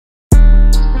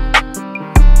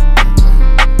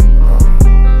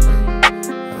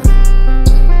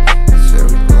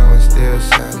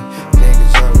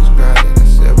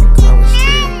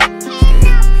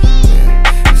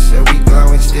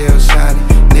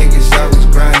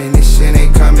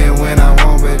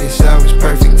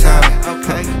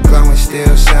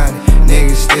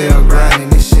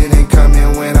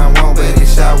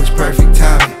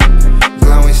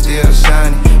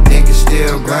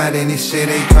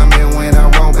coming when I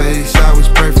want, but it's always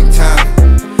perfect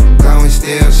timing. Glowin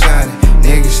still shining,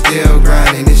 niggas still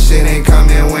grinding. This shit ain't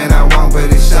coming when I want,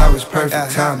 but it's always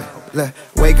perfect timing. Look,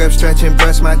 wake up, stretch and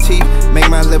brush my teeth. Make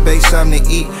my little babe something to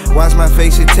eat. Wash my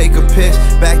face and take a piss.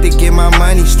 Back to get my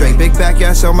money straight. Big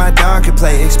backyard so my dog can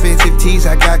play. Expensive teas,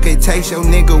 I got good taste. Your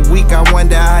nigga weak, I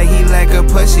wonder how he let a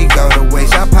pussy go to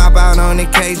waste. I pop out on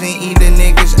occasion, either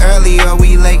niggas early or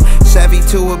we late. Chevy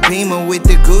to a Beamer with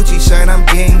the Gucci shirt, I'm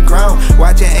getting grown.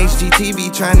 Watching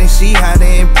hgtv, trying to see how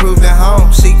to improve the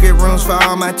home. Secret rooms for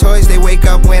all my toys, they wake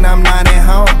up when I'm not at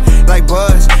home. Like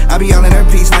Buzz, I be all in her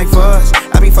piece like fuzz.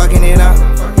 I be fucking it up,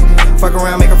 fuck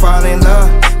around, make her fall in love.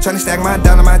 Tryna stack my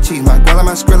dollar, my cheese, my guala,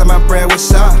 my scrilla, my bread,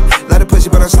 what's up? Let her pussy,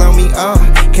 but don't slow me up.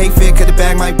 Can't fit, cut the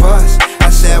bag, my bust. I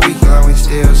said we glowin,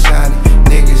 still shining.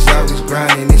 Niggas always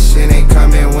grinding. This shit ain't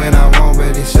coming when I want,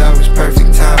 but it's always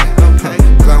perfect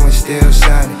timing. Glowin, still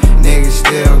shining. Niggas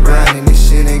still grinding. This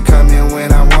shit ain't coming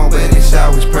when I want, but it's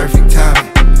always perfect timing.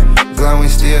 Glowin,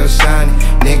 still shining.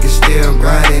 Niggas still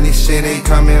grinding. This shit ain't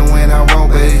coming when I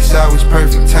want, but it's always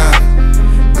perfect timing.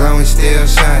 Glowin still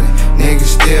shining,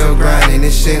 niggas still grinding.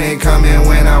 This shit ain't coming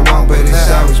when I want, but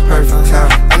it's always perfect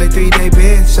timing. On a 3-day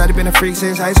bid, shawty been a freak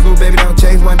since high school, baby don't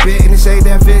change one bit. And it say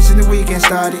that fit since the weekend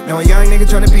started. Know a young nigga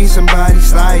tryna be somebody,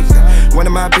 slide. One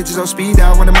of my bitches on speed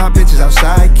out, one of my bitches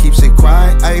outside. Keeps it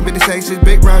quiet, I ain't been the same since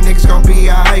big round niggas gon'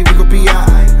 be alright, we gon' be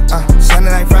alright.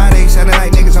 Sunday night, Friday, Sunday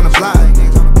night niggas on the block.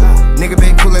 Nigga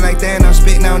been coolin' like that, and I'm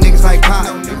spittin' on niggas like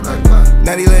pop.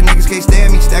 Now these little niggas can't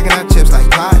stand me, stacking up chips like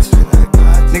pots.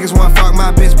 Niggas wanna fuck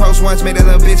my bitch, post once, made that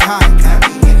little bitch hot.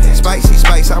 Spicy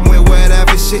spice, I'm with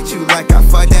whatever shit you like. I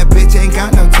fuck that bitch, ain't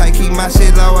got no tight. Keep my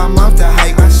shit low, I'm off the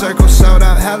hype. My circle sold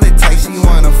out, hella tight. She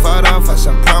want a photo for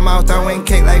some promo, throwing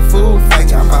cake like food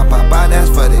fights. I pop, that's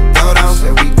for the dodo.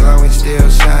 Said we glowin, still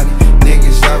shining.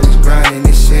 Niggas always grinding.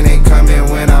 This shit ain't coming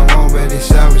when I want, but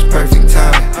it's always perfect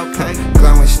timing.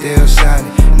 Glowin, still shining.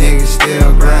 Niggas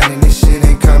still grinding. This shit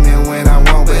ain't coming when I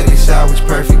want, but it's always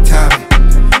perfect timing.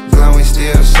 Glowin,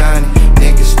 still shining,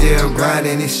 niggas still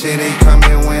grinding. This shit ain't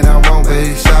coming when I want, but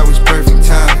it's always perfect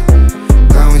timing.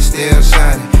 Glowin, still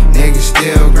shining, niggas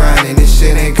still grinding. This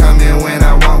shit ain't coming when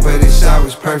I want, but it's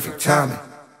always perfect timing.